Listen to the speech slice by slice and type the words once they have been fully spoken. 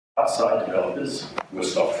outside developers were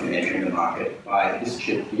stopped from entering the market by this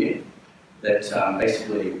chip here that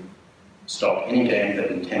basically stopped any game that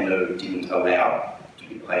Nintendo didn't allow to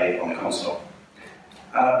be played on the console.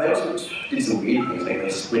 They also did some weird things, like they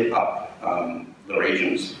split up the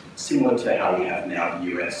regions, similar to how we have now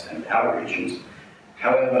the US and PAL regions.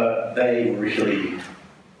 However, they really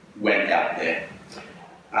went out there.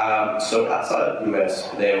 So outside of the US,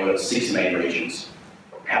 there were 6 main regions.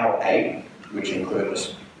 PAL A, which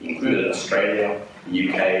included Australia,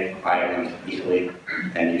 UK, Ireland, Italy,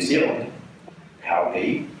 and New Zealand. PAL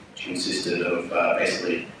B, which consisted of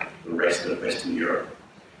basically the rest of Western Europe.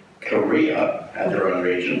 Korea had their own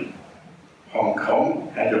region. Hong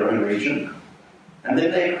Kong had their own region. And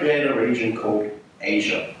then they created a region called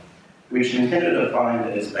Asia, which Nintendo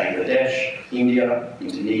defined as Bangladesh, India,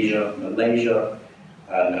 Indonesia, Malaysia,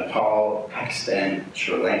 Nepal, Pakistan,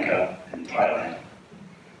 Sri Lanka, and Thailand.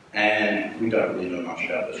 And we don't really know much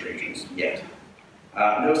about those regions yet.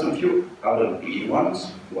 There were some few other big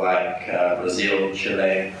ones, like Brazil,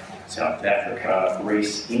 Chile, South Africa,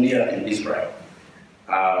 Greece, India, and Israel.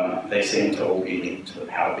 They seem to all be linked to the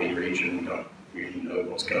PAL B region. We don't really know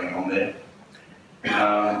what's going on there.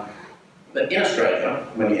 But in Australia,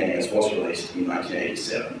 when the NES was released in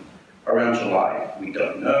 1987, around July, we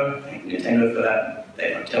don't know, thank Nintendo for that,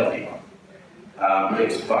 they don't tell anyone. It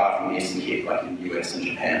was far from an instant hit like in the US and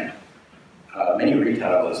Japan. Many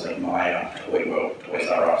retailers like Maya, Toy World, Toys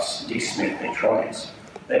R Us, Dick Smith Electronics,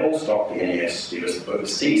 they all stocked the NES to us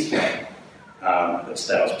overseas play, but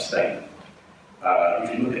sales were stagnant.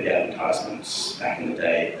 If you look at the advertisements back in the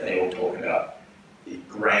day, they all talk about the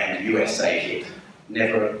grand USA hit,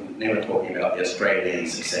 never talking about the Australian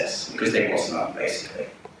success, because there was none, basically.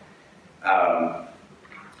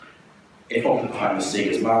 It followed behind the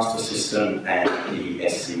Sega's Master System and the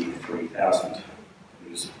SC3000,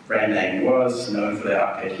 whose brand name was known for their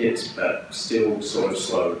arcade hits, but still sort of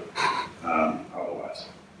slow otherwise.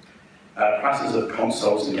 Prices of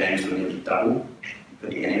consoles and games were nearly double for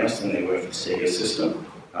the NES than they were for the Sega system.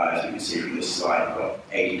 As you can see from this slide, about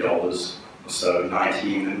 $80 or so, 90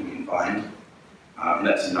 even we can find. And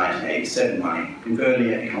that's in 1987 money. Converting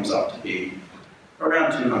it comes up to be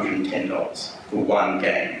around $210 for one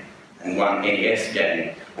game, and one NES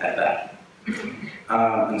game at that.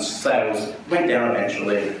 And sales went down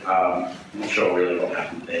eventually. I'm not sure really what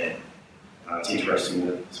happened there. It's interesting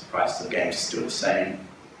that the price of the games is still the same,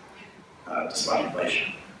 despite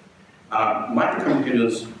inflation.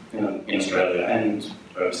 Microcomputers in Australia and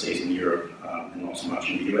overseas in Europe, and not so much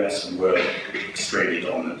in the US, were extremely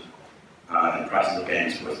dominant. And prices of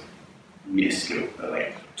games were minuscule,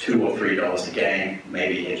 like $2 or $3 a game,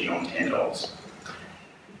 maybe edging on $10.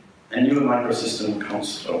 And newer microsystem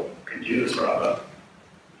computers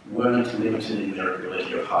weren't limited in their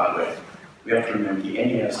ability of hardware. We have to remember the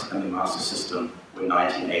NES and the Master System were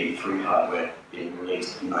 1983 hardware being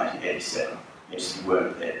released in 1987. They just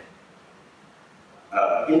weren't there.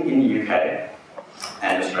 In the UK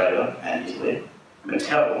and Australia and Italy,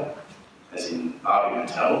 Mattel, as in Barbie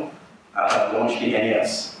Mattel, launched the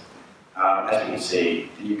NES. As we can see,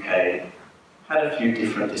 the UK had a few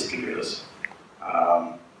different distributors.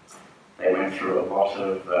 They went through a lot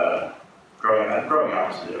of growing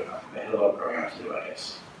up to do. They had a lot of growing up to do, I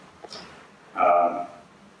guess.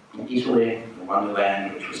 In Italy, the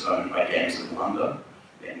Wonderland, which was owned by Games of Wonder,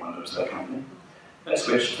 then Wonder was their company, they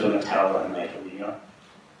switched to Mattel and Metalinea.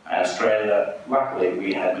 And Australia, luckily,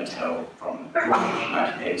 we had Mattel from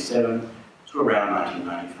 1987 to around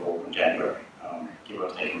 1994 in January, give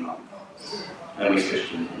or take a month. And then we switched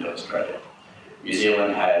to Nintendo Australia. New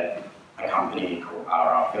Zealand had a company called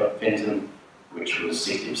RR Fenton, which was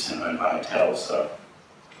 60% owned by Mattel, so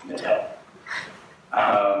Mattel.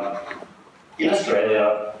 In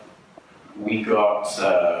Australia, we got,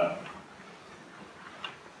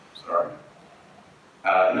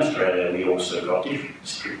 in Australia, we also got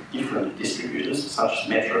different distributors, such as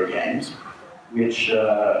Metro Games, which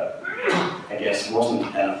I guess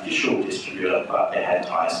wasn't an official distributor, but they had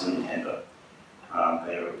ties to Nintendo.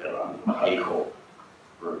 They were under the Playcorp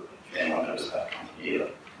group, if anyone knows that company either.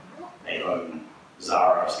 They own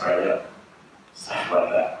Zara Australia, stuff like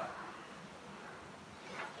that.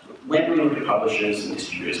 When we look at publishers and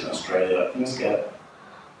distributors in Australia, things get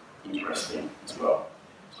interesting as well.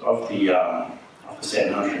 So of the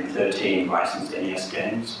 713 licensed NES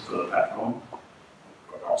games for the platform,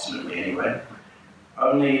 approximately anyway,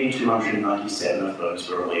 only 297 of those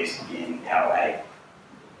were released in PAL A.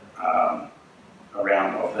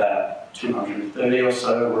 Around of that, 230 or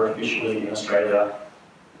so were officially in Australia.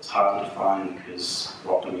 It's hard to define because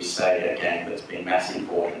what do we say a game that's been mass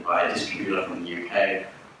imported by a distributor from the UK,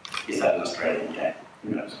 is that an Australian game?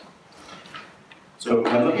 Who knows? So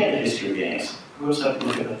when looking at the history of games, we also have to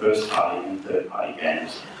look at the first party and third party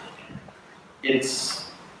games. It's,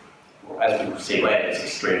 well, as we will see later, it's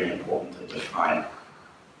extremely important to define.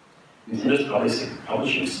 Nintendo's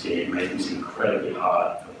publishing scheme made things incredibly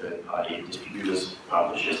hard for third party distributors,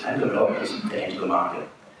 publishers, and developers to enter the market.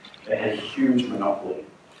 They had a huge monopoly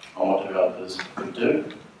on what developers could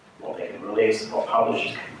do, what they could release, what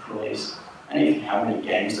publishers could release, and even how many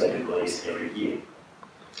games they could release every year.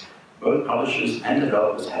 Both publishers and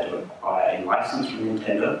developers had to acquire a license from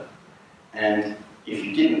Nintendo, and if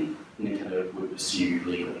you didn't, Nintendo would pursue you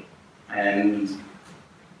legally. And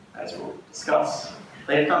as we'll discuss,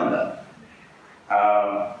 they've done that.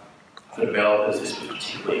 For developers, this was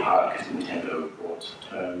particularly hard because Nintendo brought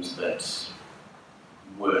terms that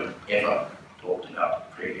weren't ever talked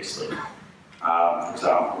about previously.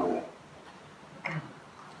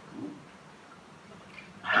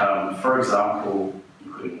 For example,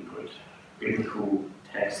 you couldn't put biblical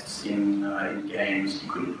texts in games.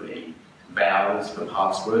 You couldn't put any vowels for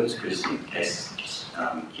passwords because in case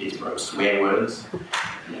kids wrote swear words,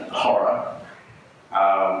 horror.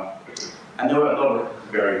 And there were a lot of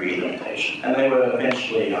very weird limitations, and they were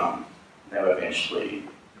eventually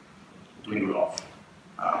dwindled off.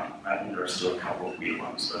 I think there are still a couple of weird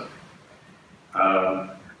ones, though.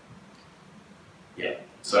 Yeah.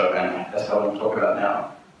 So, and that's what I want to talk about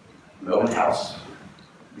now. Melbourne House,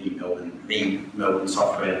 the Melbourne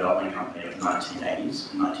software development company of the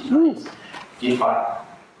 1980s and 1990s, did fight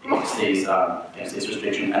against these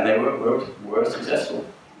restrictions, and they were successful.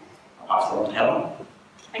 I'll pass it on to Helen.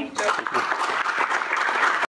 Thank you.